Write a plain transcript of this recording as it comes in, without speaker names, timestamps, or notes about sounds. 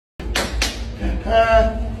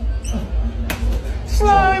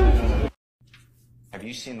Slime. Have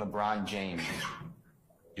you seen LeBron James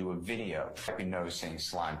do a video saying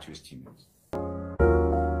slime to his teammates?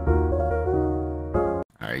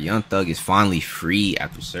 Alright, Young Thug is finally free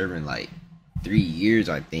after serving like 3 years,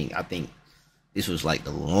 I think. I think this was like the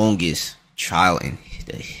longest trial in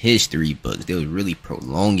the history books. They was really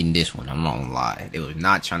prolonging this one. I'm not gonna lie. They was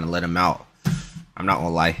not trying to let him out. I'm not gonna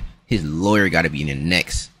lie. His lawyer got to be in the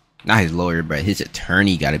next. Not his lawyer, but his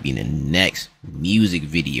attorney got to be in the next music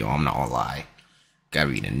video. I'm not gonna lie. Got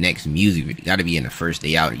to be in the next music video. Got to be in the first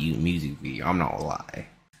day out of music video. I'm not gonna lie.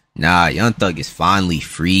 Nah, Young Thug is finally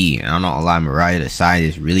free. And I'm not gonna lie. Mariah the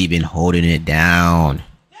Scientist has really been holding it down.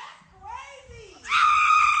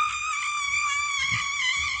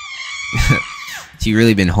 She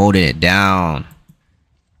really been holding it down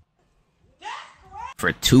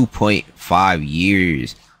for 2.5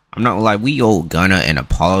 years. I'm not gonna lie, we owe Gunna an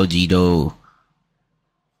apology though.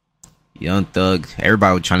 Young Thug,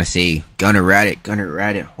 everybody was trying to say Gunna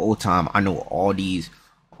ratted whole time. I know all these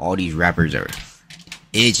rappers are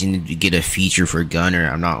itching to get a feature for Gunna.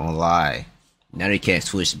 I'm not gonna lie. Now they can't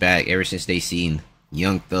switch back ever since they seen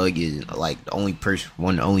Young Thug is like the only person,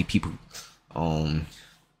 one of the only people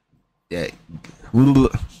that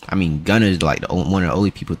I mean Gunna is like one of the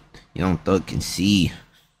only people Young Thug can see.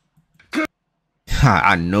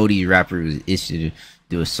 I know these rappers itching to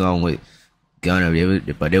do a song with Gunna,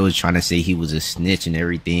 but they was trying to say he was a snitch and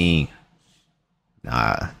everything.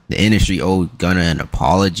 Nah, the industry owed Gunna an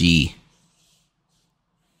apology.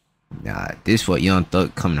 Nah, this what Young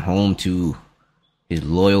Thug coming home to his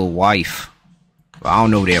loyal wife. Well, I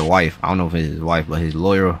don't know their wife. I don't know if it's his wife, but his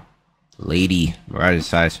loyal lady right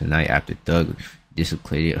aside tonight after Thug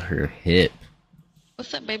dislocated her hip.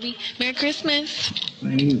 What's up, baby? Merry Christmas.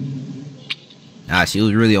 Nah, she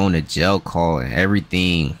was really on the jail call and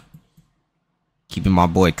everything. Keeping my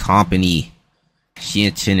boy company. She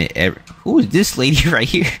attended who is this lady right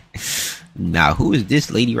here? Nah, who is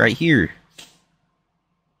this lady right here?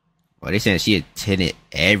 Well, they said she attended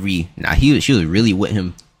she was really with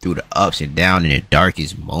him through the ups and downs in the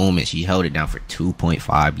darkest moments. She held it down for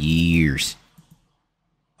 2.5 years.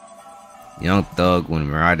 Young Thug, when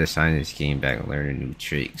Mariah the Scientist came back and learned new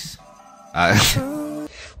tricks.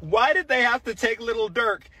 Why did they have to take Little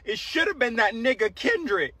Dirk? It should have been that nigga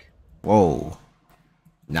Kendrick. Whoa.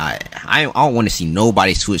 Nah, I don't want to see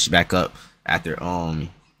nobody switch back up after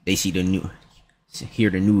they see hear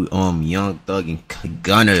the new Young Thug and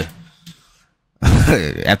Gunna.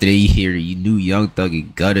 After they hear the new Young Thug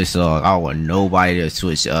and Gunna song, I don't want nobody to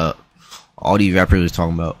switch up. All these rappers was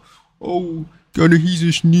talking about, oh, Gunna, he's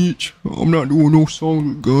a snitch. I'm not doing no song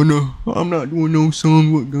with Gunna. I'm not doing no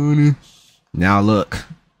song with Gunna. Now look,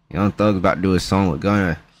 Young Thug about to do a song with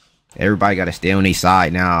Gunna. Everybody got to stay on their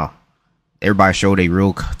side now. Everybody show their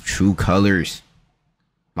real true colors.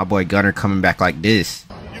 My boy Gunna coming back like this.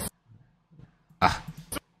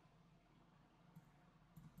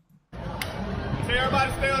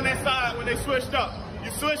 Everybody stay on that side when they switched up.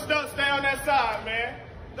 You switched up, stay on that side, man.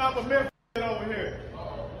 Nothing but Memphis over here.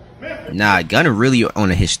 Memphis. Nah, Gunna really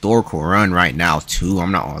on a historical run right now too.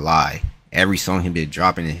 I'm not gonna lie. Every song he been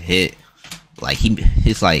dropping a hit. Like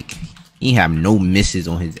he have no misses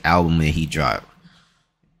on his album that he dropped.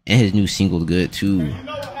 And his new single's good too. You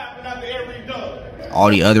know what happened after every dub? All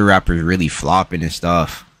the other rappers really flopping and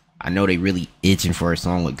stuff. I know they really itching for a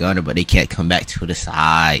song with Gunna, but they can't come back to the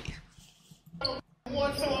side.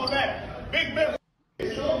 One song back. Big Memphis.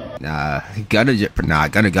 Nah,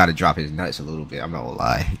 Gunna gotta drop his nuts a little bit. I'm not gonna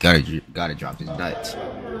lie. Gotta drop his nuts.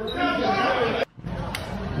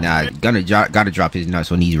 Nah, Gunna gotta drop his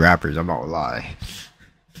nuts on these rappers. I'm not gonna lie.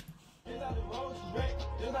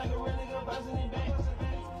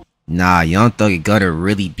 Nah, Young Thug and Gunna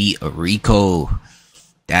really beat Ysl Rico.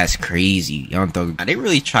 That's crazy. Young Thug. They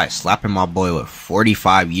really tried slapping my boy with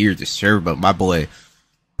 45 years to serve, but my boy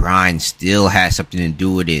Brian still had something to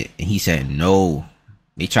do with it, and he said no.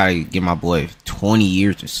 They tried to give my boy 20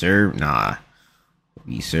 years to serve. Nah,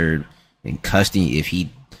 he served in custody if he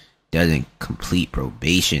doesn't complete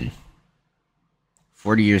probation.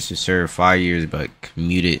 40 years to serve, 5 years, but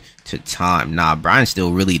commuted to time. Nah, Brian's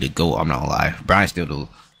still really the GOAT. I'm not gonna lie. Brian's still the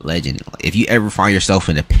legend. If you ever find yourself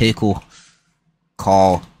in a pickle,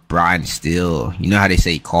 call Brian Steele. You know how they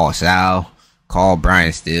say call Sal? Call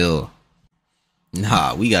Brian Steele.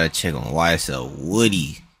 Nah, we gotta check on YSL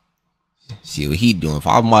Woody. See what he doing. If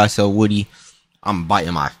I'm YSL Woody, I'm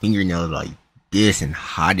biting my fingernails like this and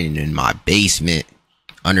hiding in my basement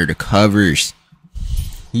under the covers.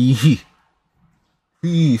 I'm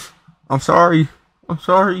sorry. I'm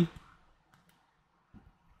sorry.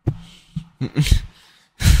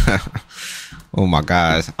 Oh my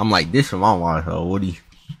gosh. I'm like, this from my YSL Woody.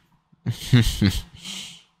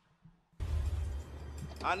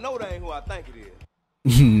 I know that ain't who I think it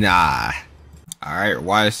is. Nah. Alright,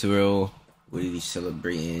 YSL Woody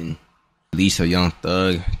celebrating release of Young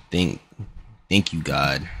Thug. Thank you,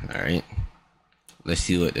 God. Alright. Let's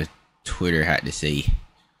see what the Twitter had to say.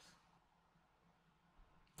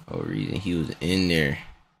 Oh, reason he was in there.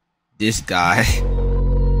 This guy.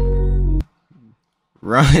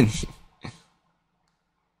 Run.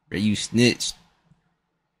 Bro, you snitched.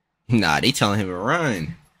 Nah, they telling him to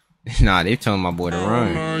run. Nah, they telling my boy to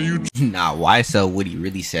run. Nah, YSL Woody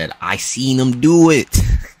really said, I seen him do it.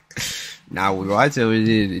 Nah, when YSL was in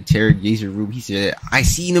the interrogation room, he said, I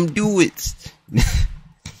seen him do it.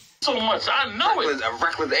 So much, I know it. A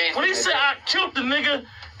reckless ass. When he said I killed the nigga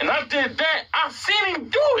and I did that, I seen him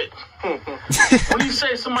do it. When he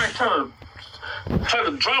say somebody try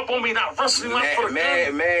to drop on me, not wrestle him out for the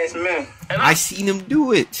gun. Man. And I seen him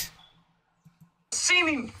do it. seen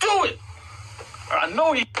him do it. I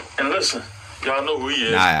know he. And listen, y'all know who he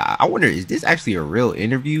is. Nah, I wonder, is this actually a real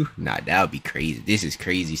interview? Nah, that would be crazy. This is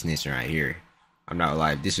crazy snitching right here. I'm not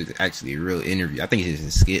lying. This was actually a real interview. I think it's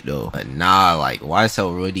a skit though. But nah, like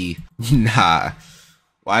YSL Woody, nah.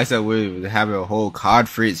 YSL Woody was having a whole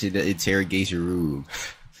conference in the interrogation room.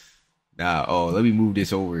 Nah, oh, let me move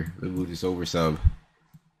this over. Let me move this over some.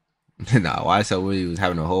 Nah, YSL Woody was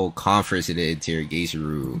having a whole conference in the interrogation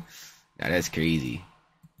room. Nah, that's crazy.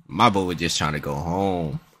 My boy was just trying to go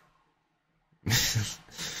home.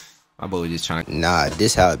 My boy was just trying to... Nah,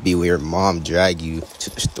 this how it be where your mom drag you to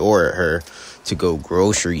the store at her to go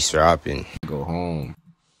grocery shopping. Go home.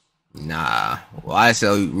 Nah,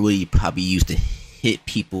 YSL really probably used to hit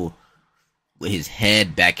people with his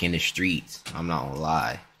head back in the streets. I'm not gonna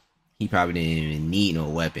lie. He probably didn't even need no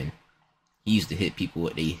weapon. He used to hit people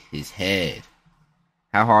with his head.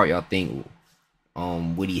 How hard y'all think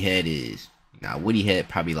Woody head is? Now Woody head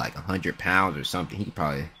probably like 100 pounds or something. He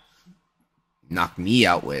probably knocked me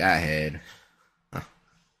out with that head.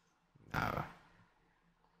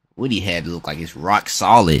 Woody head look like it's rock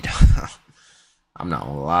solid. I'm not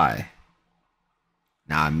gonna lie.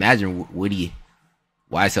 Now imagine Woody,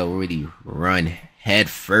 YSL Woody run head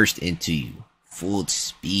first into you, full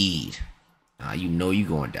speed. Nah, you know you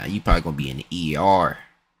going down. You probably gonna be in the ER.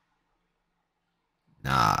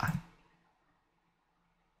 Nah.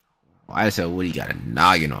 YSL Woody got a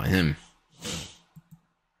noggin on him.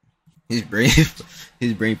 His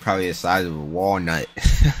brain probably the size of a walnut.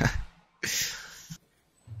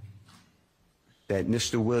 That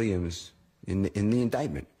Mr. Williams, in the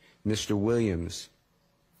indictment, Mr. Williams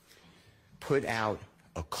put out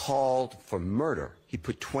a call for murder. He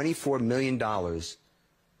put $24 million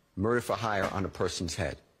murder for hire on a person's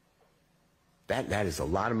head. That is a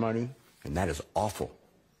lot of money, and that is awful.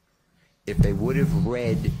 If they would have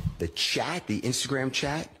read the chat, the Instagram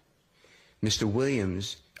chat, Mr.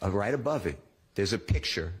 Williams, right above it, there's a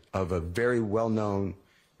picture of a very well-known,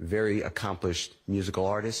 very accomplished musical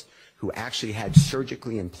artist who actually had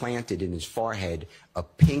surgically implanted in his forehead a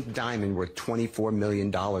pink diamond worth $24 million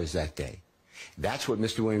that day. That's what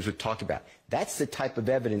Mr. Williams would talk about. That's the type of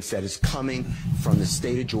evidence that is coming from the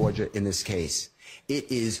state of Georgia in this case.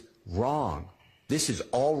 It is wrong. This is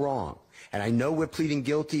all wrong. And I know we're pleading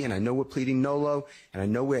guilty, and I know we're pleading nolo, and I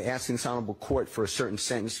know we're asking this honorable court for a certain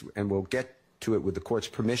sentence, and we'll get to it with the court's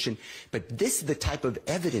permission. But this is the type of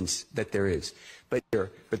evidence that there is.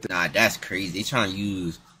 Nah, that's crazy. They trying to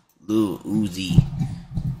use Lil Uzi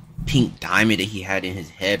pink diamond that he had in his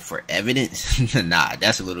head for evidence. Nah,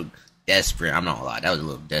 that's a little desperate. I'm not gonna lie, that was a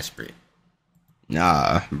little desperate.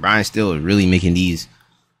 Nah, Brian Steele is really making these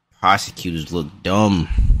prosecutors look dumb.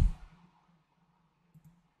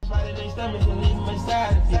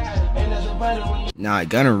 Nah,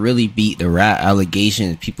 Gunna really beat the rap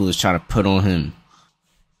allegations people was trying to put on him.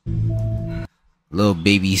 Lil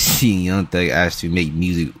Baby seen Young Thug asked to make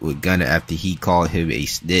music with Gunna after he called him a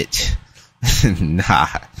snitch. Nah.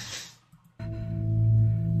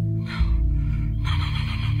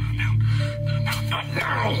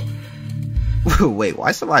 Wait,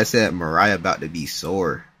 why somebody said Mariah about to be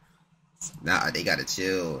sore? Nah, they gotta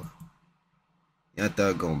chill. Young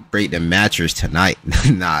Thug gonna break the mattress tonight.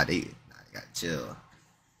 Nah, they gotta chill.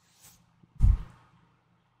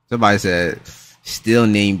 Somebody said still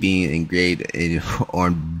name being engraved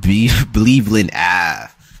on Cleveland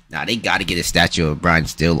Ave. Now they gotta get a statue of Brian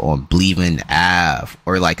Steele on Cleveland Ave,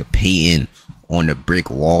 or like a painting on the brick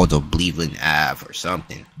walls of Cleveland Ave or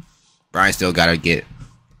something. Brian Steele gotta get.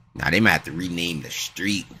 Now they might have to rename the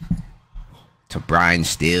street to Brian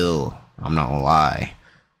Steele. I'm not gonna lie.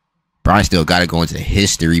 Brian Steele gotta go into the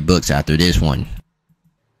history books after this one.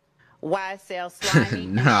 YSL slimy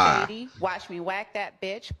Nah. and shady. Watch me whack that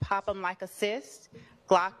bitch. Pop him like a cyst.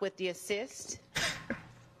 Glock with the assist.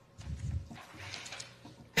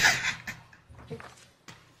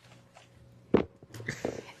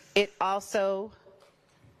 It also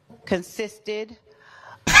consisted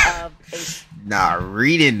of a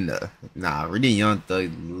reading Young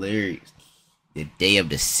Thug lyrics the day of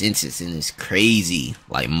the sentencing is crazy.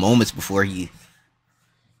 Like moments before he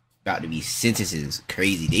about to be sentenced is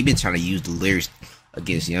crazy. They've been trying to use the lyrics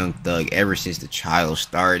against Young Thug ever since the trial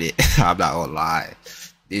started. I'm not gonna lie,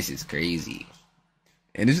 this is crazy.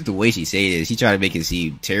 And this is the way she say this. She tried to make it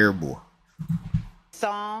seem terrible.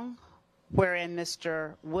 Song wherein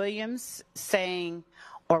Mr. Williams sang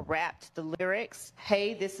or rapped the lyrics.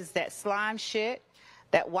 Hey, this is that slime shit,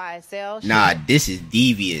 that YSL shit. Nah, this is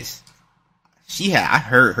devious. I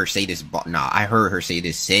heard her say this I heard her say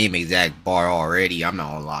this same exact bar already. I'm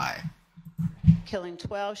not gonna lie. Killing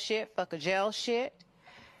 12 shit, fuck a jail shit.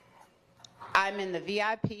 I'm in the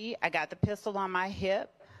VIP. I got the pistol on my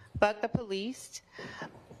hip. Fuck the police.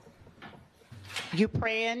 You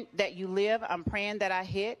praying that you live. I'm praying that I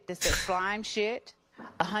hit. This is slime shit.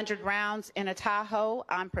 100 rounds in a Tahoe.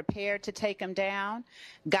 I'm prepared to take them down.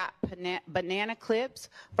 Got banana clips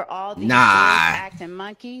for all these acting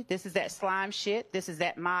monkey. This is that slime shit. This is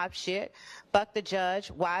that mob shit. Fuck the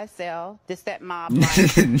judge. YSL. This that mob.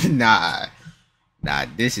 Nah,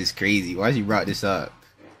 this is crazy. Why she brought this up?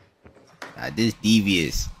 This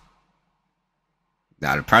devious.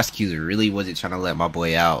 The prosecutor really wasn't trying to let my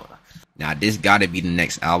boy out. This gotta be the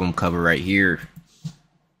next album cover right here.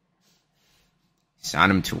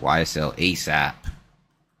 Sign him to YSL ASAP.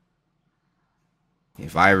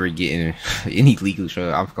 If I ever get in any legal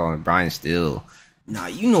trouble, I'm calling Brian Steele.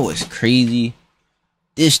 You know what's crazy?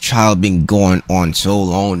 This trial been going on so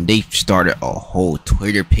long. They started a whole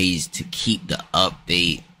Twitter page to keep the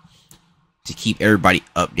update. To keep everybody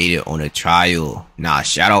updated on the trial.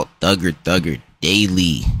 Shout out Thugger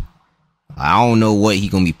Daily. I don't know what he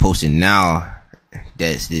gonna be posting now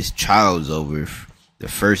that this trial's over. The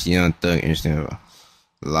first Young Thug instant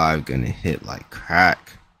live gonna hit like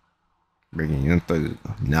crack. Bringing Young Thug.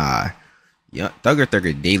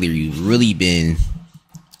 Thugger Daily really been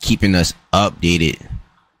keeping us updated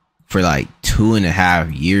for like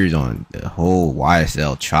 2.5 years on the whole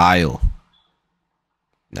YSL trial.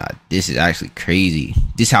 This is actually crazy.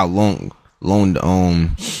 This how long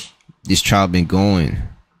this trial been going.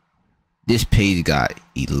 This page got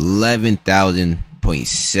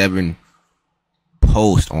 11,000.7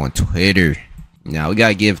 posts on Twitter. We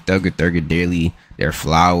gotta give Thugger Daily their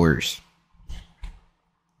flowers.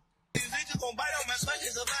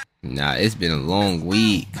 It's been a long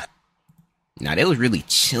week. They was really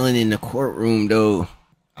chilling in the courtroom though.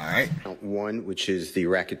 Alright. Count 1, which is the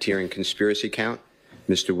racketeering conspiracy count.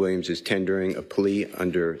 Mr. Williams is tendering a plea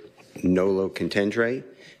under nolo contendere.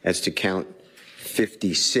 As to count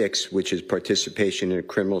 56, which is participation in a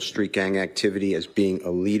criminal street gang activity as being a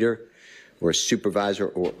leader or a supervisor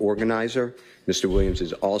or organizer. Mr. Williams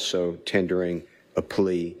is also tendering a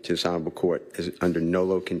plea to this honorable court as under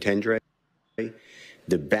nolo contendere.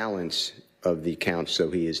 The balance of the counts, so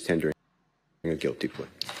he is tendering a guilty plea.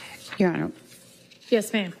 Your Honor.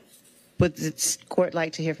 Yes, ma'am. Would the court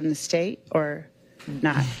like to hear from the state or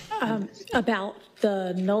not? About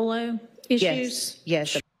the NOLO issues?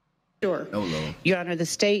 Yes. Sure. NOLO. Your Honor, the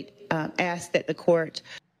state asked that the court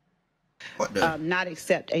not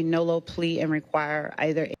accept a NOLO plea and require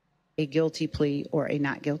either a guilty plea or a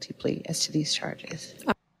not guilty plea as to these charges.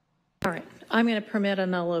 All right. I'm going to permit a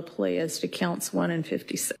NOLO plea as to counts 1 and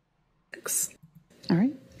 56. All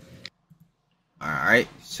right. All right.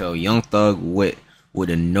 So Young Thug with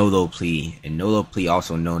a NOLO plea. And NOLO plea,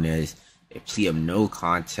 also known as a plea of no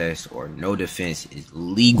contest or no defense, is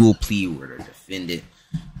legal plea where the defendant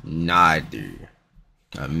neither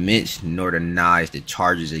admits nor denies the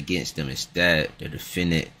charges against them. Instead, the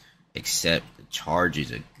defendant accepts the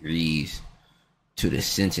charges, agrees to the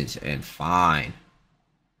sentence and fine.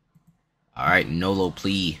 All right, NOLO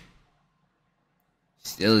plea.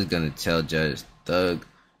 Still is gonna tell Judge Thug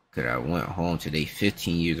could have went home today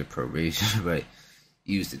 15 years of probation, but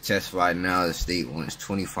used to testify. Now the state wants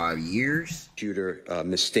 25 years. Shooter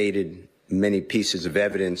misstated many pieces of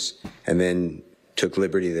evidence and then took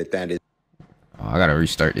liberty that is. Oh, I gotta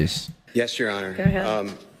restart this. Yes, Your Honor. Go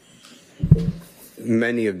ahead.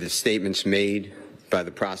 Many of the statements made by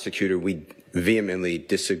the prosecutor we vehemently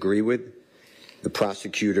disagree with. The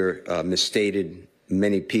prosecutor misstated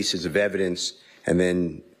many pieces of evidence and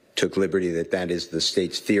then took liberty that is the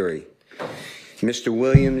state's theory. Mr.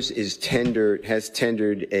 Williams has tendered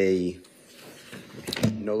a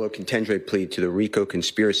nolo contendere plea to the Rico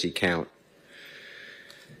conspiracy count.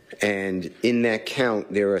 And in that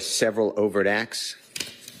count, there are several overt acts.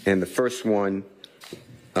 And the first one,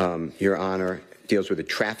 Your Honor, deals with a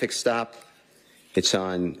traffic stop. It's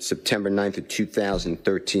on September 9th of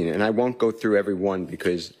 2013. And I won't go through every one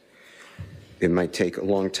because it might take a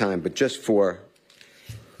long time, but just for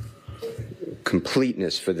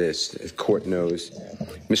completeness for this, the court knows,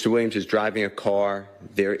 Mr. Williams is driving a car.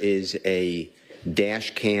 There is a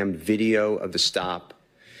dash cam video of the stop.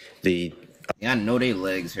 Yeah, I know they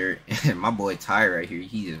legs hurt. My boy Ty right here,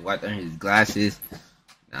 he just wiped on his glasses.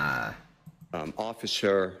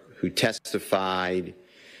 Officer who testified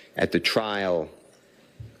at the trial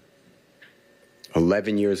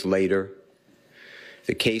 11 years later.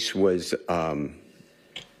 The case was a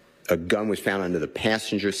gun was found under the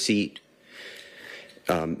passenger seat.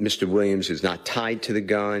 Mr. Williams is not tied to the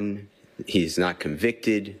gun. He's not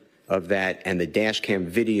convicted of that. And the dash cam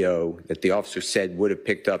video that the officer said would have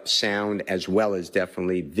picked up sound as well as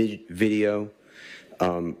definitely video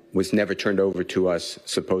was never turned over to us,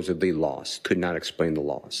 supposedly lost. Could not explain the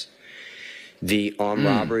loss. The armed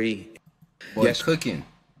robbery. Boy, yes, cooking.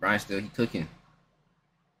 Brian Steele, he cooking.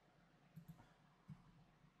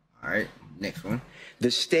 All right, next one.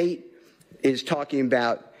 The state is talking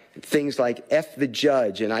about things like F the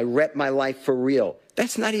judge and I rep my life for real.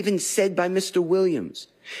 That's not even said by Mr. Williams.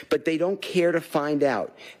 But they don't care to find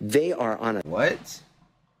out. They are on a... What?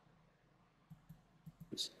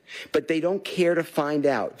 But they don't care to find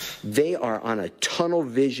out. They are on a tunnel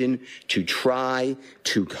vision to try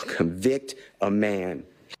to convict a man.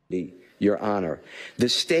 Your Honor. The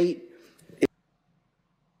state...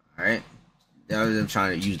 All right. That was them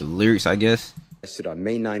trying to use the lyrics, I guess. On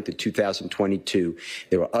May 9th of 2022,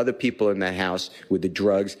 there were other people in that house with the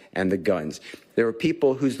drugs and the guns. There were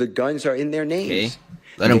people whose the guns are in their names. Okay.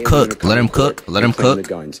 Let them cook. Let them cook. Let them cook. The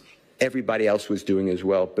guns. Everybody else was doing as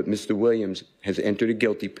well, but Mr. Williams has entered a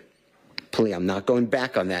guilty plea. I'm not going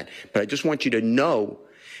back on that, but I just want you to know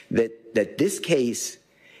that this case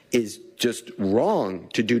is just wrong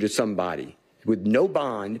to do to somebody with no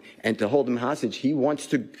bond and to hold him hostage. He wants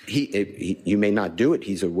to, you may not do it.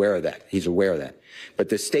 He's aware of that. He's aware of that. But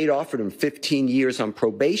the state offered him 15 years on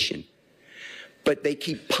probation. But they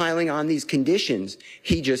keep piling on these conditions.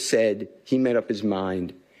 He just said, he made up his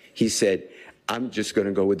mind. He said, I'm just going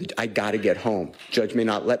to go with it. I got to get home. Judge may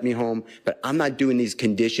not let me home, but I'm not doing these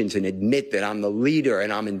conditions and admit that I'm the leader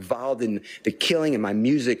and I'm involved in the killing and my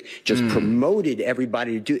music just promoted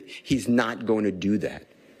everybody to do it. He's not going to do that.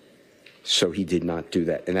 So he did not do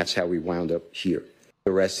that. And that's how we wound up here.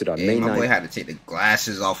 Arrested on May 9th. My boy had to take the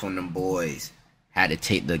glasses off on them boys. Had to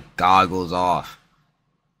take the goggles off.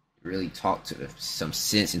 Really talk to some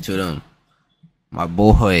sense into them. My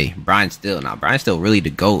boy, Brian Steele. Now, Brian Steele really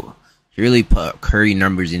the GOAT. He really put Curry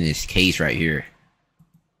numbers in this case right here.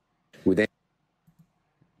 Mr.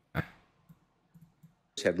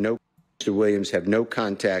 Williams have no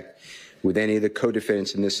contact with any of the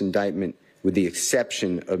co-defendants in this indictment, with the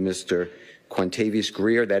exception of Mr. Quantavious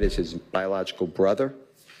Greer, that is his biological brother.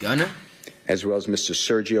 Gunna? As well as Mr.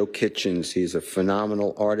 Sergio Kitchens. He's a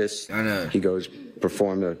phenomenal artist. Gunna. He goes,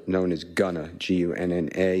 performer known as Gunna,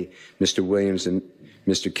 G-U-N-N-A. Mr. Williams and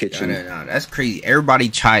Mr. Kitchens. Gunna, that's crazy. Everybody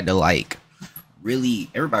tried to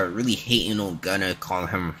everybody really hating on Gunna, calling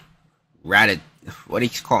him what do you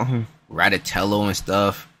call him? Ratatello and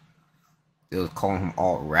stuff. They was calling him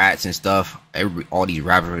all rats and stuff. All these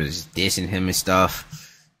rappers dissing him and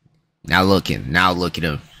stuff. Now look at him. Now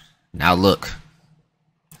look.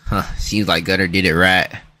 Seems like Gunna did it right.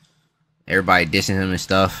 Everybody dissing him and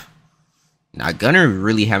stuff. Now Gunna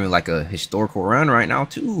really having like a historical run right now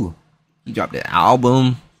too. He dropped an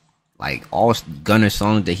album. Like all Gunna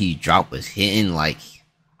songs that he dropped was hitting. Like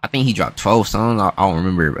I think he dropped 12 songs. I don't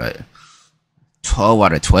remember, but 12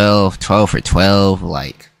 out of 12, 12 for 12.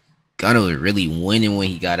 Like Gunna was really winning when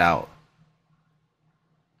he got out.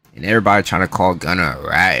 And everybody trying to call Gunna a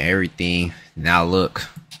rat and everything. Now look.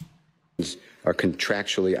 Are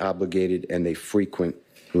contractually obligated and they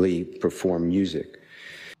frequently perform music.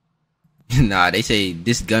 Nah, they say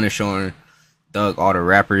this Gunna showing Thug all the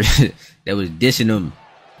rappers that was dissing him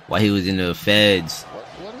while he was in the feds.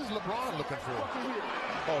 What is LeBron looking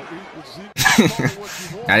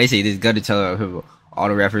for? Now they say this Gunna telling all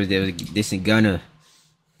the rappers that was dissing Gunna.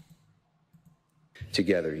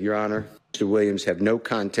 Together, Your Honor, Mr. Williams have no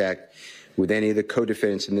contact with any of the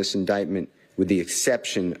co-defendants in this indictment, with the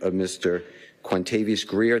exception of Mr. Quantavious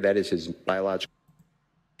Greer, that is his biological.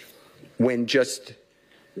 When just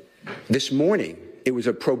this morning, it was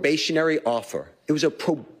a probationary offer. It was a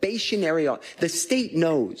probationary. The state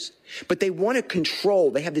knows, but they want to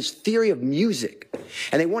control. They have this theory of music,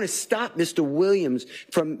 and they want to stop Mr. Williams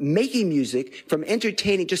from making music, from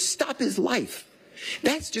entertaining, just stop his life.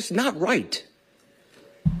 That's just not right.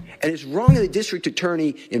 And it's wrong of the district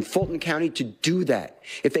attorney in Fulton County to do that.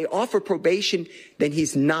 If they offer probation, then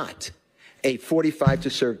he's not a 45 to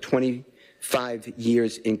serve 25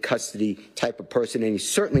 years in custody type of person, and he's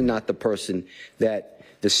certainly not the person that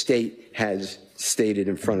the state has stated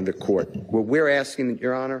in front of the court. What we're asking,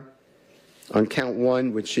 Your Honor, on count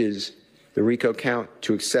 1, which is the RICO count,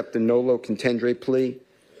 to accept the nolo contendere plea.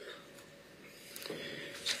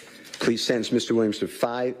 Please sentence Mr. Williams to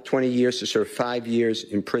 20 years to serve 5 years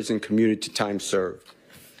in prison commuted to time served.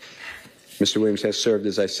 Mr. Williams has served,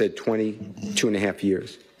 as I said, 22.5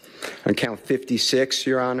 years. On count 56,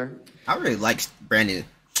 Your Honor. I really like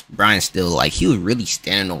Brian Steele. Like, he was really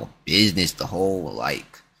standing on business the whole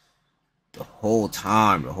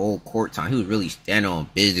time, the whole court time. He was really standing on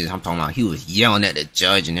business. I'm talking about he was yelling at the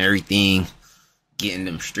judge and everything, getting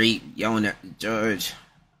them straight, yelling at the judge.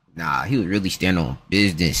 Nah, he was really standing on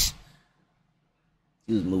business.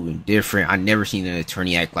 He was moving different. I never seen an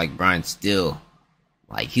attorney act like Brian Steele.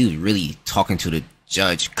 Like, he was really talking to the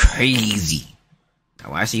judge crazy.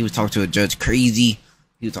 Now, when I say he was talking to a judge crazy,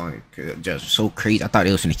 he was talking to the judge so crazy. I thought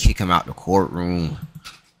they was going to kick him out the courtroom.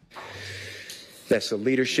 That's the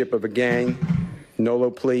leadership of a gang. Nolo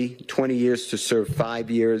plea, 20 years to serve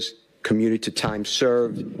 5 years, commuted to time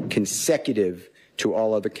served, consecutive to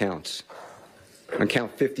all other counts. On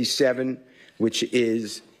count 57, which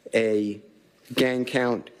is a gang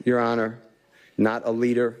count, Your Honor, not a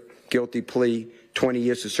leader, guilty plea, 20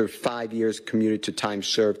 years to serve 5 years, commuted to time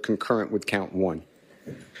served, concurrent with count 1.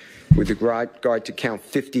 With regard to count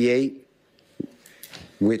 58,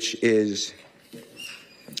 which is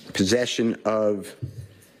possession of,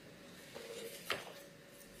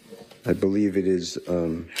 I believe it is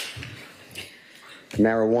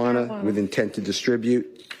marijuana with intent to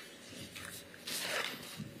distribute,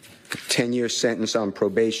 10-year sentence on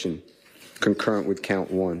probation, concurrent with count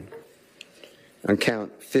 1. On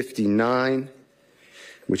count 59,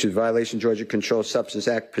 which is violation of Georgia Controlled Substance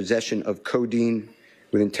Act, possession of codeine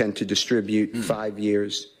with intent to distribute, 5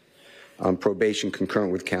 years on probation,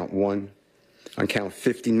 concurrent with count 1. On count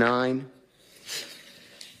 59,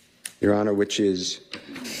 Your Honor, which is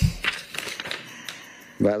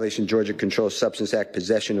violation of Georgia Controlled Substance Act,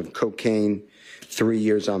 possession of cocaine, 3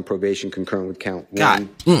 years on probation, concurrent with count 1.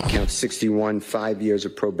 Count 61, 5 years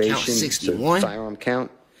of probation. Count 61? So firearm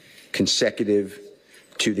count, consecutive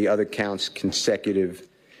to the other counts, consecutive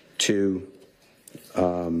to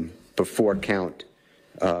before count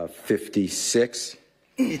 56.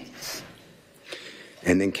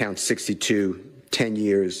 And then count 62, 10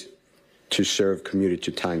 years to serve, commuted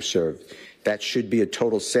to time served. That should be a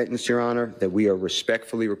total sentence, Your Honor, that we are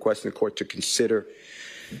respectfully requesting the court to consider.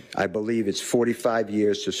 I believe it's 45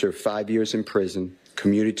 years to serve 5 years in prison,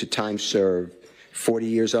 commuted to time served, 40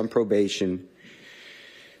 years on probation,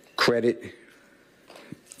 credit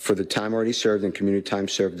for the time already served and commuted time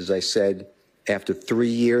served. As I said, after 3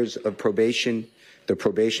 years of probation, the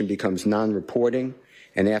probation becomes non-reporting,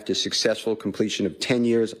 and after successful completion of 10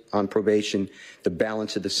 years on probation, the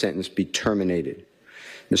balance of the sentence be terminated.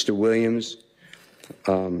 Mr. Williams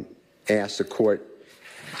asked the court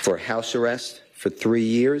for house arrest for 3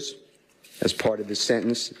 years as part of the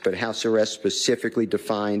sentence, but house arrest specifically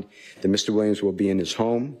defined that Mr. Williams will be in his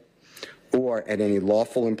home or at any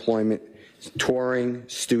lawful employment, touring,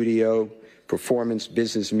 studio, performance,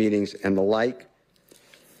 business meetings, and the like.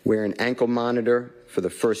 Wear an ankle monitor for the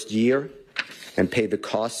first year and pay the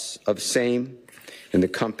costs of same, and the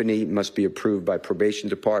company must be approved by probation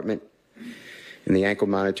department, and the ankle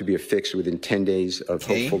monitor to be affixed within 10 days of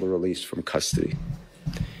hopeful release from custody.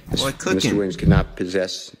 Mr. Williams cannot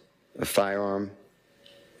possess a firearm,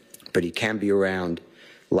 but he can be around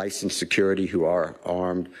licensed security who are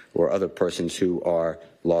armed or other persons who are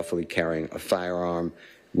lawfully carrying a firearm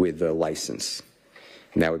with a license.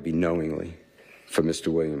 And that would be knowingly for Mr.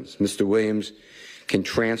 Williams. Mr. Williams can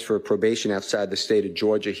transfer probation outside the state of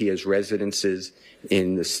Georgia. He has residences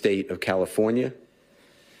in the state of California.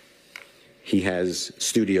 He has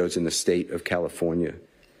studios in the state of California.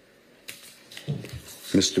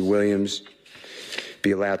 Mr. Williams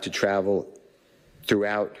be allowed to travel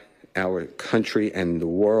throughout our country and the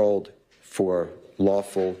world for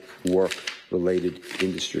lawful work-related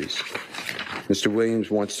industries. Mr. Williams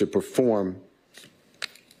wants to perform.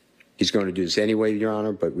 He's going to do this anyway, Your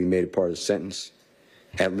Honor, but we made it part of the sentence.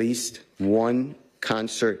 At least one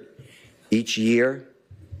concert each year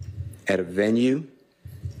at a venue.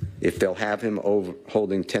 If they'll have him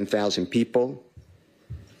holding 10,000 people,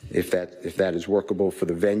 if that is workable for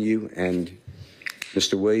the venue and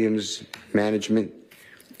Mr. Williams' management,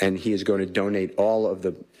 and he is going to donate all of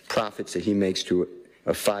the profits that he makes to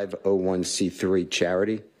a 501c3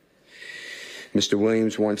 charity. Mr.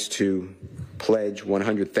 Williams wants to pledge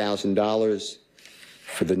 $100,000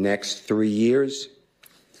 for the next 3 years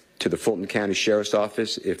to the Fulton County Sheriff's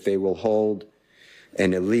Office if they will hold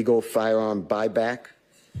an illegal firearm buyback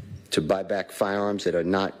to buy back firearms that are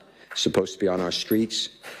not supposed to be on our streets.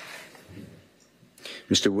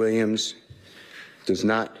 Mr. Williams does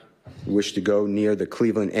not wish to go near the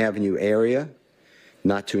Cleveland Avenue area,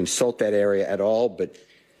 not to insult that area at all, but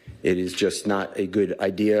it is just not a good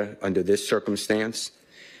idea under this circumstance.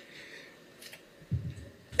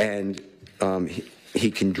 And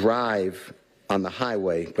he can drive on the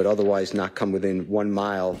highway, but otherwise not come within 1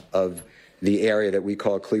 mile of the area that we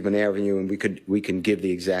call Cleveland Avenue, and we can give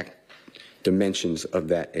the exact dimensions of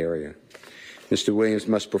that area. Mr. Williams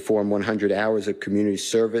must perform 100 hours of community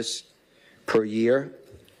service per year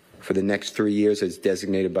for the next 3 years as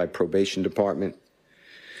designated by probation department.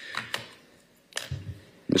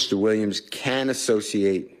 Mr. Williams can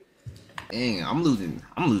associate. Dang, I'm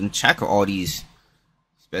losing track of all these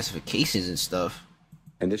specifications and stuff.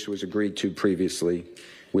 And this was agreed to previously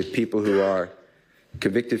with people who are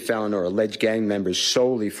convicted felon or alleged gang members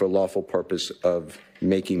solely for lawful purpose of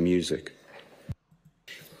making music.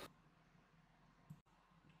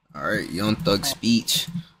 All right, Young Thug speech.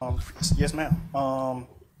 Yes, ma'am. I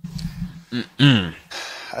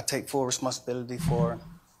take full responsibility for,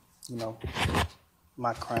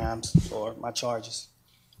 my crimes or my charges.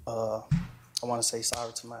 I want to say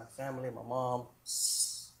sorry to my family, my mom.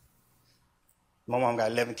 My mom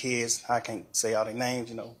got 11 kids. I can't say all their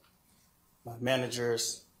names, My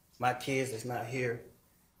managers, my kids that's not here.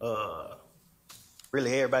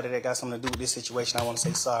 Really everybody that got something to do with this situation, I want to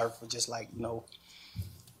say sorry for just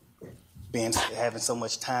having so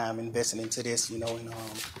much time investing into this, and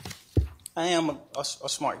I am a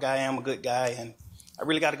smart guy, I am a good guy, and I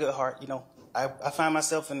really got a good heart, I find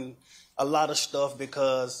myself in a lot of stuff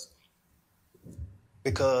because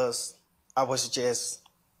I was just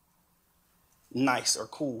nice or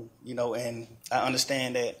cool, and I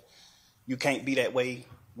understand that you can't be that way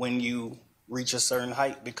when you reach a certain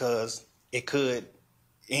height because it could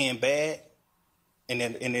end bad, and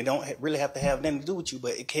it don't really have to have nothing to do with you,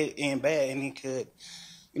 but it could end bad and it could,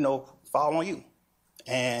 fall on you.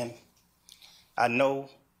 And I know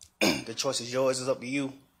the choice is yours, it's up to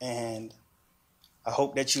you, and I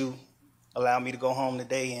hope that you allow me to go home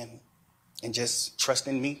today and just trust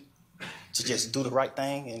in me to just do the right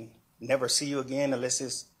thing and never see you again unless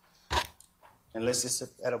it's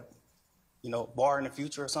at a bar in the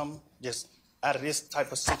future or something. Just out of this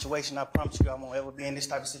type of situation, I promise you I won't ever be in this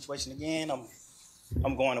type of situation again.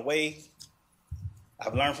 I'm going away.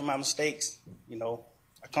 I've learned from my mistakes. I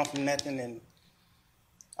come from nothing and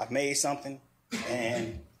I've made something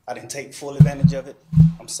and I didn't take full advantage of it.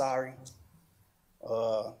 I'm sorry.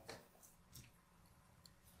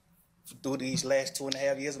 Through these last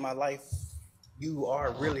 2.5 years of my life, you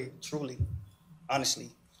are really, truly,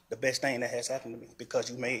 honestly, the best thing that has happened to me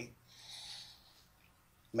because you made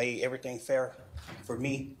everything fair for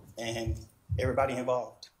me and everybody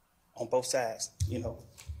involved on both sides,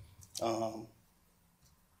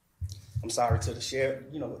 I'm sorry to the sheriff,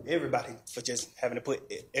 everybody for just having to put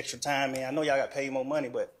extra time in. I know y'all got paid more money,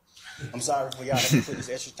 but I'm sorry for y'all to put this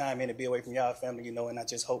extra time in to be away from y'all family, and I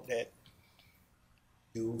just hope that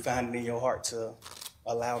you find it in your heart to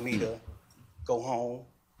allow me to go home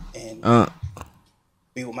and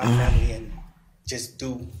be with my family and just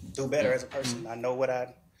do better as a person. I know what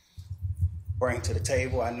I bring to the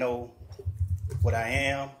table. I know what I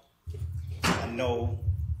am. I know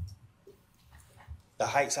the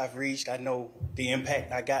heights I've reached. I know the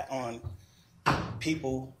impact I got on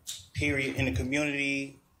people, period, in the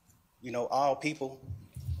community, all people.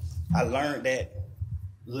 I learned that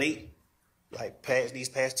late, these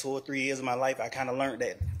past 2 or 3 years of my life, I kind of learned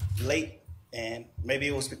that late. And maybe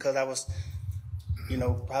it was because I was,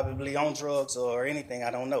 probably on drugs or anything,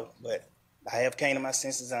 I don't know. But I have came to my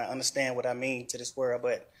senses and I understand what I mean to this world.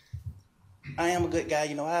 But I am a good guy,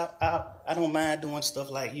 I don't mind doing stuff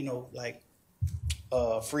like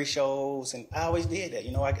free shows, and I always did that.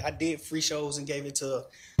 I did free shows and gave it to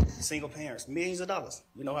single parents, millions of dollars.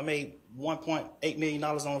 I made $1.8 million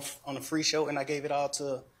on a free show, and I gave it all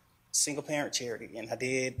to single parent charity. And I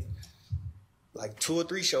did 2 or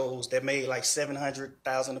 3 shows that made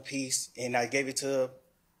 $700,000 a piece, and I gave it to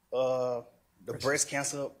the breast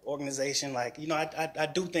cancer organization. I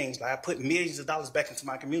do things. I put millions of dollars back into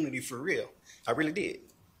my community for real. I really did.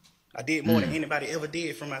 I did more than anybody ever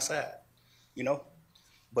did from my side,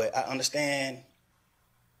 But I understand,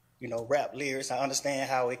 you know, rap lyrics. I understand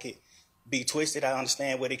how it could be twisted. I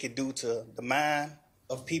understand what it could do to the mind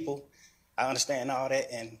of people. I understand all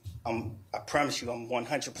that, and I promise you I'm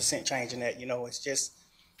 100% changing that. You know, it's just,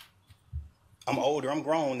 I'm older, I'm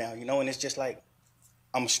grown now, you know, and it's just like,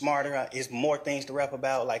 I'm smarter. It's more things to rap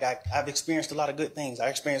about. Like, I've experienced a lot of good things. I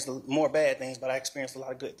experienced more bad things, but I experienced a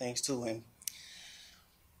lot of good things too. And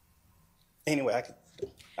anyway,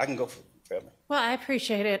 I can go forever. Well, I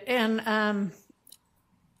appreciate it. And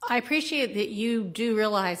I appreciate that you do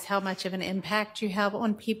realize how much of an impact you have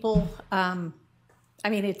on people. I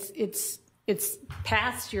mean, it's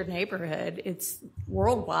past your neighborhood. It's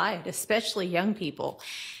worldwide, especially young people.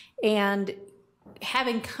 And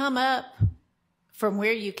having come up from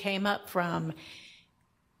where you came up from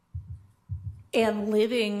and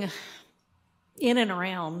living in and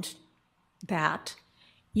around that,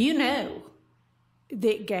 you know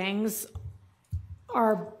that gangs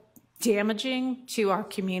are damaging to our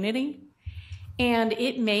community. And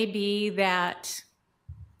it may be that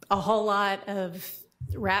a whole lot of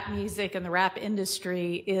rap music and the rap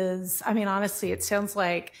industry is, I mean, honestly, it sounds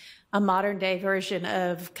like a modern day version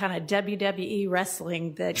of kind of WWE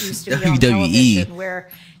wrestling that used to be on television, where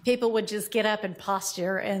people would just get up and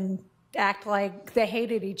posture and act like they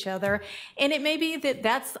hated each other. And it may be that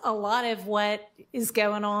that's a lot of what is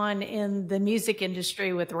going on in the music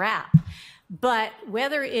industry with rap. But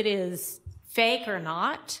whether it is fake or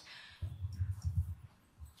not,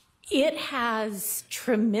 it has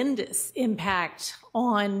tremendous impact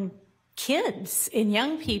on kids and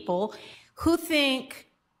young people who think,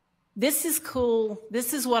 this is cool,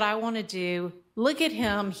 this is what I want to do. Look at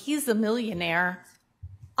him, he's a millionaire.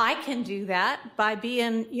 I can do that by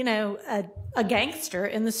being, you know, a gangster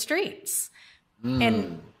in the streets.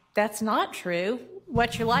 And that's not true.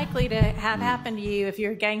 What you're likely to have happen to you if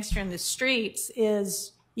you're a gangster in the streets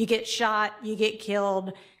is you get shot, you get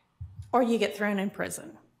killed, or you get thrown in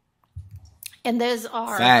prison. And those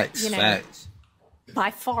are, facts, you know, facts.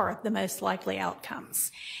 By far the most likely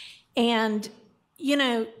outcomes. And, you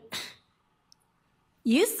know,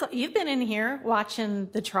 you've been in here watching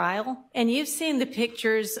the trial, and you've seen the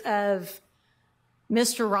pictures of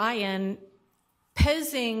Mr. Ryan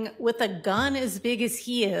posing with a gun as big as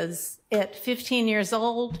he is at 15 years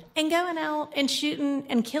old and going out and shooting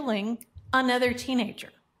and killing another teenager.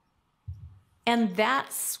 And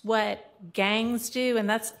that's what gangs do, and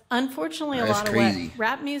that's unfortunately a lot of what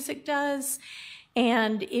rap music does.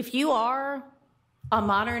 And if you are a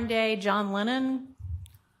modern day John Lennon,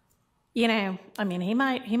 you know, I mean, he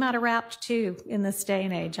might have rapped too in this day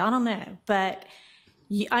and age. I don't know, but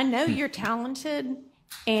I know you're talented,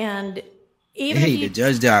 and even if you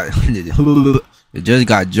the judge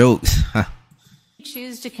got jokes.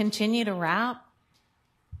 choose to continue to rap,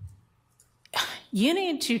 you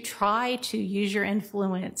need to try to use your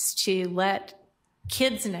influence to let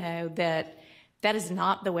kids know that that is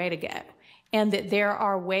not the way to go, and that there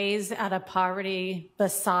are ways out of poverty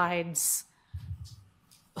besides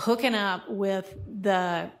hooking up with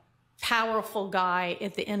the powerful guy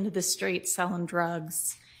at the end of the street selling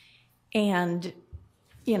drugs. And,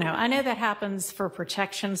 you know, I know that happens for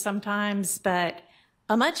protection sometimes, but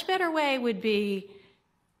a much better way would be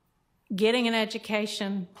getting an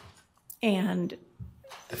education and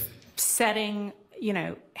setting, you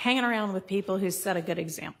know, hanging around with people who set a good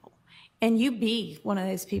example. And you be one of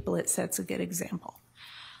those people that sets a good example.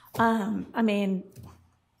 I mean,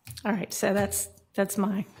 all right, so that's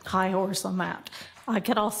my high horse on that. I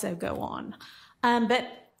could also go on. But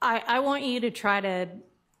I want you to try to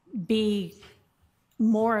be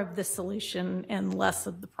more of the solution and less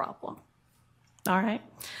of the problem. All right?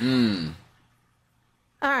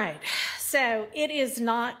 All right. So it is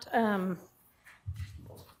not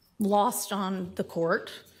lost on the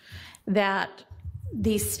court that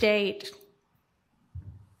the state,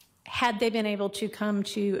 had they been able to come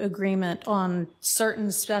to agreement on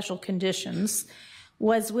certain special conditions,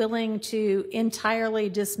 was willing to entirely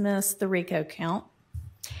dismiss the RICO count,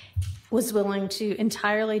 was willing to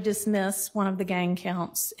entirely dismiss one of the gang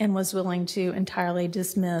counts, and was willing to entirely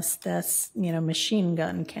dismiss this, you know, machine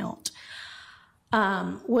gun count.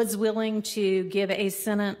 Was willing to give a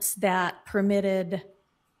sentence that permitted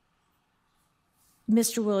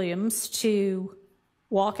Mr. Williams to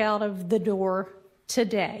walk out of the door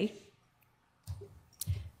today,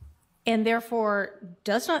 and therefore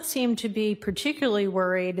does not seem to be particularly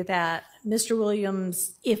worried that Mr.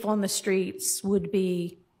 Williams, if on the streets, would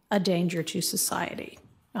be a danger to society.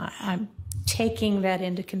 I'm taking that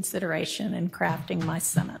into consideration and crafting my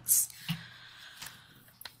sentence.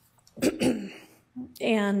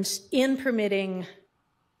 And in permitting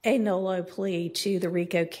a NOLO plea to the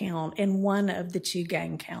RICO count and one of the 2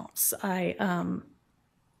 gang counts. I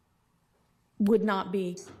would not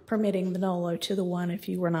be permitting the NOLO to the one if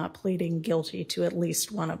you were not pleading guilty to at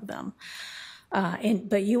least one of them.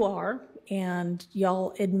 But you are, and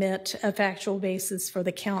y'all admit a factual basis for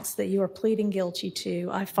the counts that you are pleading guilty to.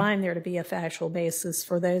 I find there to be a factual basis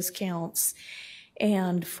for those counts,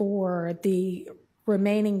 and for the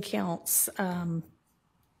remaining counts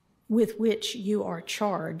with which you are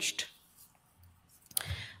charged,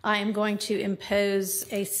 I am going to impose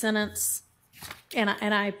a sentence, and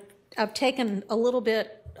I've taken a little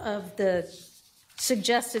bit of the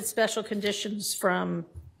suggested special conditions from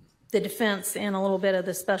the defense and a little bit of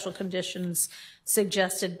the special conditions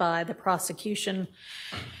suggested by the prosecution.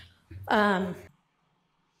 Nah,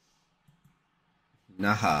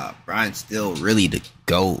 Brian's still really the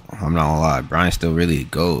GOAT. I'm not gonna lie, Brian's still really the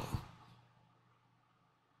GOAT.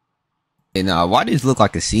 And why does this look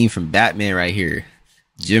like a scene from Batman right here?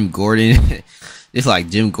 Jim Gordon. It's like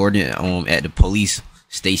Jim Gordon at the police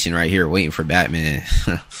station right here waiting for Batman.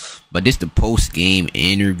 But this the post-game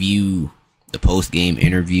interview. The post-game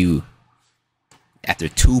interview. After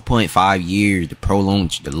 2.5 years,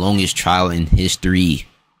 the longest trial in history.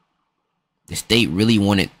 The state really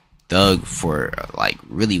wanted Thug for,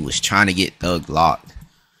 really was trying to get Thug locked.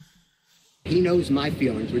 He knows my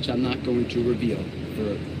feelings, which I'm not going to reveal.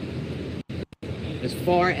 As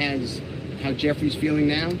far as how Jeffrey's feeling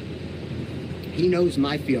now, he knows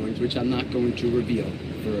my feelings, which I'm not going to reveal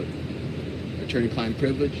for attorney-client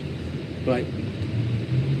privilege. But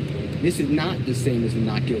this is not the same as a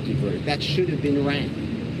not guilty verdict. That should have been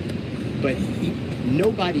rang. But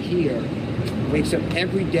nobody here wakes up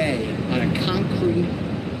every day on a concrete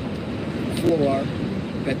floor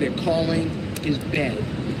that they're calling his bed,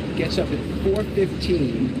 gets up at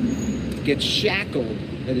 4:15, gets shackled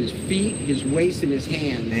at his feet, his waist, and his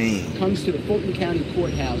hands, comes to the Fulton County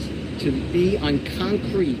Courthouse to be on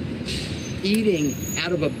concrete, eating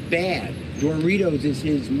out of a bag. Doritos is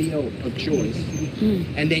his meal of choice.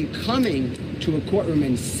 And then coming to a courtroom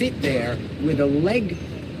and sit there with a leg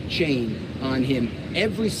chain on him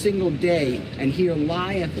every single day and hear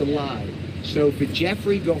lie after lie. So for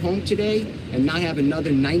Jeffrey go home today and not have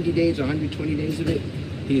another 90 days or 120 days of it,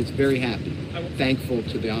 he is very happy, thankful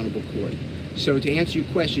to the Honorable Court. So to answer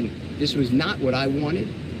your question, this was not what I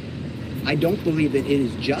wanted. I don't believe that it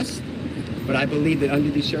is just, but I believe that under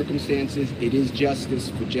these circumstances, it is justice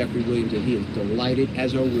for Jeffrey Williams, and he is delighted,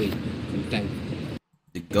 as are we, and thankful.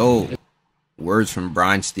 The GOAT. Words from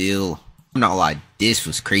Brian Steele. I'm not gonna lie, this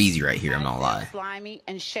was crazy right here, I'm not gonna lie. Slimy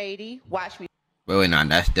and shady. Watch me. Wait, no,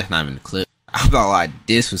 that's not even the clip. I'm not gonna lie,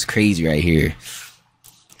 this was crazy right here.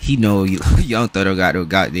 He know Young Thug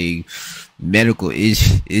got the medical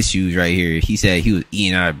issues right here. He said he was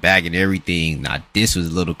eating out of a bag and everything. Nah, this was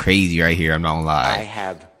a little crazy right here, I'm not gonna lie. I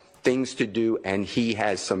have things to do, and he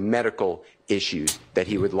has some medical issues that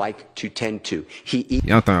he would like to tend to.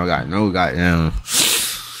 Young Thug got no goddamn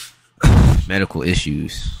medical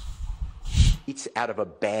issues. Eats out of a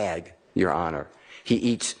bag, Your Honor. He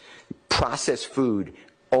eats processed food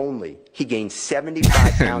only. He gained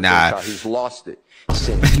 75 pounds until he's lost it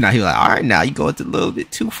since. Now he's like, all right, now you go a little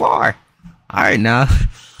bit too far. All right, now.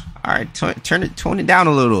 All right, tone it down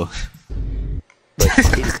a little.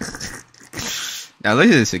 Now look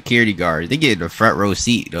at the security guards. They get the front row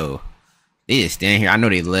seat though. They just stand here. I know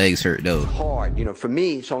their legs hurt though. Hard, you know. For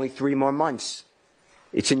me, it's only 3 more months.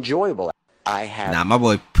 It's enjoyable. Nah, my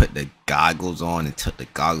boy put the goggles on and took the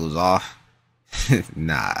goggles off.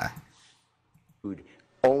 Nah. Food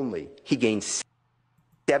only. He gained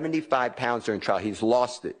 75 pounds during trial. He's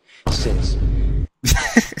lost it since.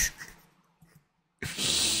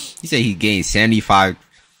 He said he gained 75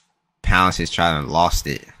 pounds since trial and lost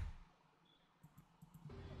it.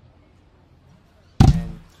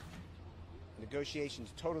 And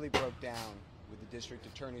negotiations totally broke down with the district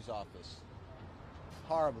attorney's office.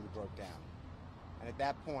 Horribly broke down. And at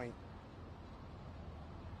that point,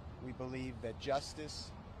 we believed that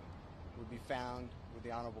justice would be found with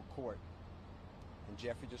the Honorable Court. And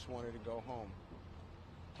Jeffrey just wanted to go home.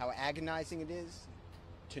 How agonizing it is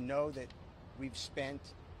to know that we've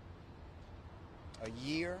spent a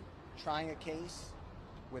year trying a case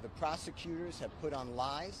where the prosecutors have put on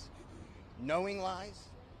lies, knowing lies,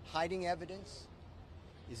 hiding evidence,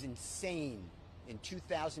 is insane in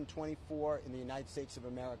 2024 in the United States of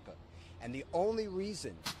America. And the only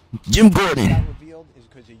reason Jim Gordon got revealed is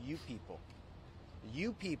because of you people.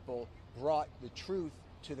 You people brought the truth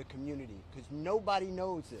to the community because nobody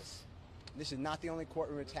knows this. This is not the only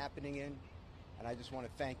courtroom it's happening in, and I just want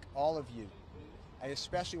to thank all of you. I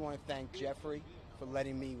especially want to thank Jeffrey for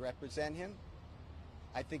letting me represent him,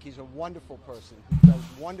 I think he's a wonderful person who does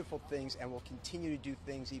wonderful things and will continue to do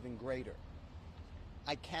things even greater.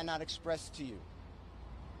 I cannot express to you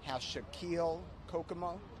how Shaquille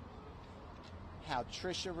Kokomo, how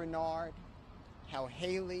Trisha Renard, how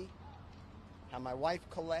Haley, how my wife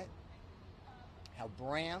Colette, how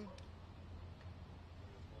Bram,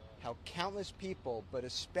 how countless people, but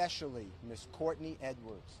especially Miss Courtney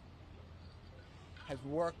Edwards, have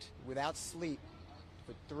worked without sleep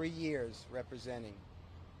for 3 years representing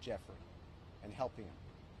Jeffrey and helping him.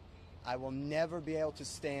 I will never be able to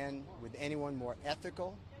stand with anyone more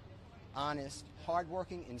ethical, honest,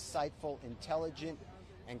 hardworking, insightful, intelligent,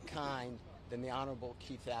 and kind than the Honorable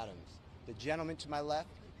Keith Adams. The gentleman to my left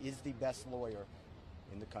is the best lawyer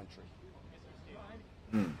in the country.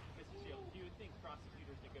 Mr. Steele, do you think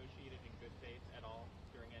prosecutors negotiated in good faith at all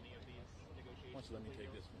during any of these negotiations? Why don't you let me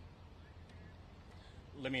take this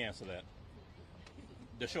one? Let me answer that.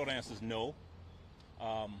 The short answer is no.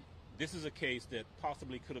 This is a case that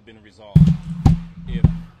possibly could have been resolved if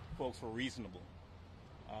folks were reasonable.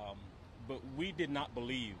 But we did not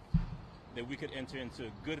believe that we could enter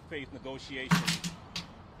into good faith negotiations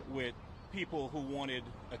with people who wanted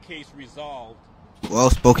a case resolved.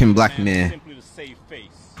 Well-spoken black man. Simply to save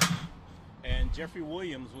face. And Jeffrey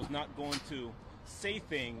Williams was not going to say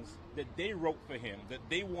things that they wrote for him, that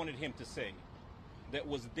they wanted him to say, that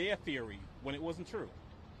was their theory when it wasn't true.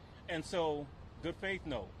 And so, good faith,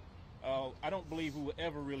 no. I don't believe we were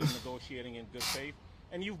ever really negotiating in good faith.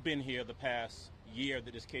 And you've been here the past year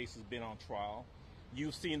that this case has been on trial.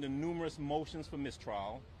 You've seen the numerous motions for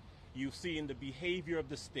mistrial. You've seen the behavior of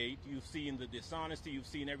the state. You've seen the dishonesty. You've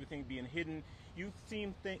seen everything being hidden. You've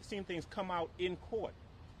seen things come out in court,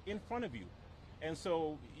 in front of you. And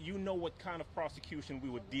so you know what kind of prosecution we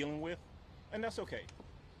were dealing with, and that's okay.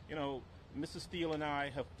 You know, Mr. Steele and I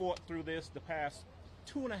have fought through this the past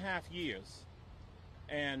 2.5 years.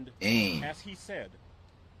 And as he said,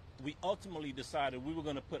 we ultimately decided we were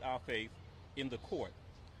going to put our faith in the court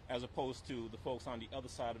as opposed to the folks on the other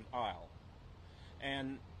side of the aisle.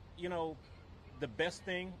 And, you know, the best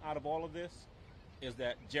thing out of all of this is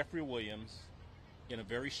that Jeffrey Williams, in a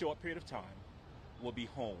very short period of time, will be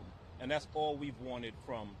home. And that's all we've wanted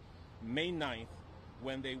from May 9th,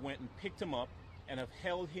 when they went and picked him up and have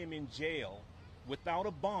held him in jail without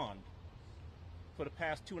a bond for the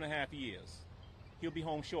past 2.5 years. He'll be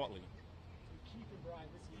home shortly. Keith and Brian,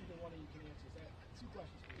 this is either one of you can answer. I have 2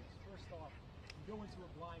 questions for you. First off, you go into a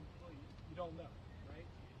blind plea, you don't know, right?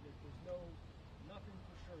 There's nothing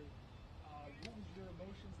for sure. What was your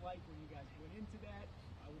emotions like when you guys went into that?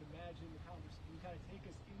 I would imagine the conversation, can you kind of take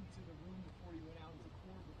us into the room before you went out into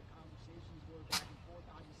court, what the conversations were back and forth?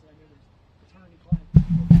 Obviously, I know there's attorney-client,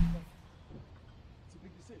 but it's a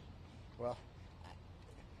big decision. Well,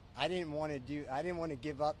 I didn't want to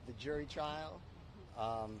give up the jury trial,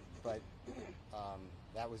 but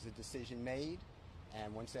that was a decision made,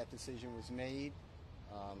 and once that decision was made,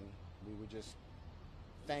 we were just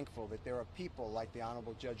thankful that there are people like the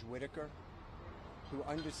Honorable Judge Whitaker who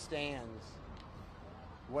understands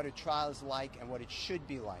what a trial is like and what it should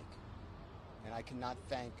be like. And I cannot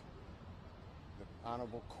thank the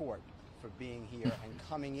Honorable Court for being here and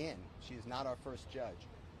coming in. She is not our first judge,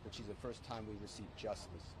 but she's the first time we received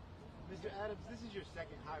justice. Mr. Adams, this is your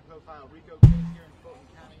second high-profile RICO case here in Fulton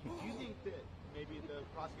County. Do you think that maybe the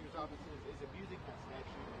prosecutor's office is abusing that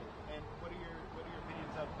statute? And what are your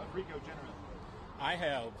opinions of RICO generally? I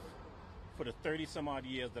have, for the 30-some-odd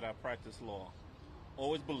years that I practiced law,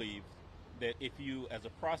 always believed that if you, as a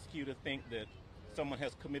prosecutor, think that someone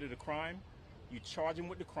has committed a crime, you charge them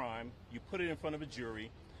with the crime, you put it in front of a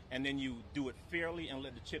jury, and then you do it fairly and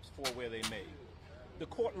let the chips fall where they may. The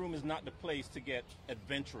courtroom is not the place to get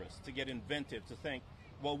adventurous, to get inventive, to think,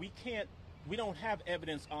 well, we don't have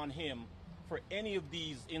evidence on him for any of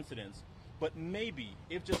these incidents, but maybe,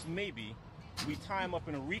 if just maybe, we tie him up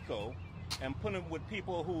in a RICO and put him with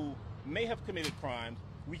people who may have committed crimes,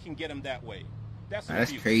 we can get him that way. That's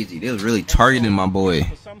crazy. They was really targeting my boy.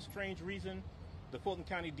 For some strange reason, the Fulton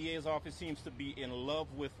County DA's office seems to be in love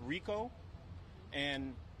with RICO,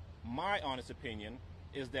 and my honest opinion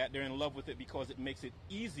is that they're in love with it because it makes it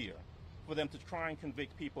easier for them to try and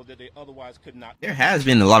convict people that they otherwise could not. There has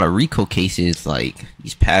been a lot of RICO cases like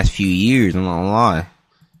these past few years, I'm not gonna lie.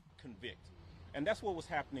 Convict. And that's what was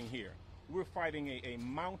happening here. We're fighting a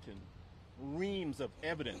mountain, reams of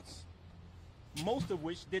evidence, most of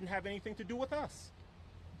which didn't have anything to do with us.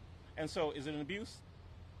 And so, is it an abuse?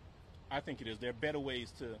 I think it is. There are better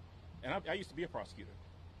ways to, and I used to be a prosecutor,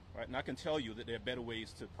 right? And I can tell you that there are better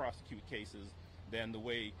ways to prosecute cases than the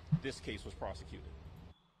way this case was prosecuted.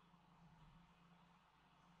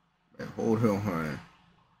 Hold on.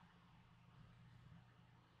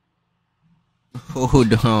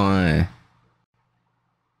 Hold on. You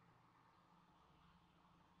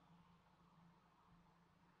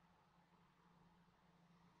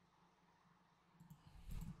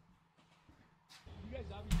guys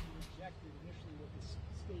obviously rejected initially what the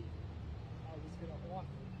state was going to offer.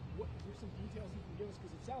 Is there some details you can give us?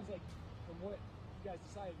 Because it sounds like from what you guys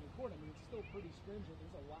decided in court, I mean, it's still pretty stringent.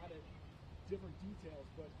 There's a lot of different details,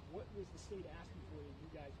 but what was the state asking for that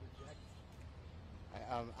you guys rejected?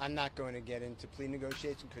 I'm not going to get into plea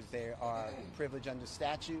negotiations because they are privileged under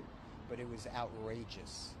statute, but it was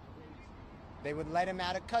outrageous. They would let him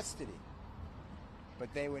out of custody,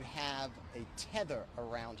 but they would have a tether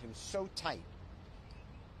around him so tight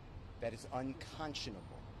that it's unconscionable.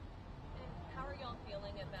 And how are y'all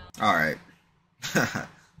feeling about... All right.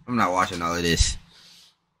 I'm not watching all of this.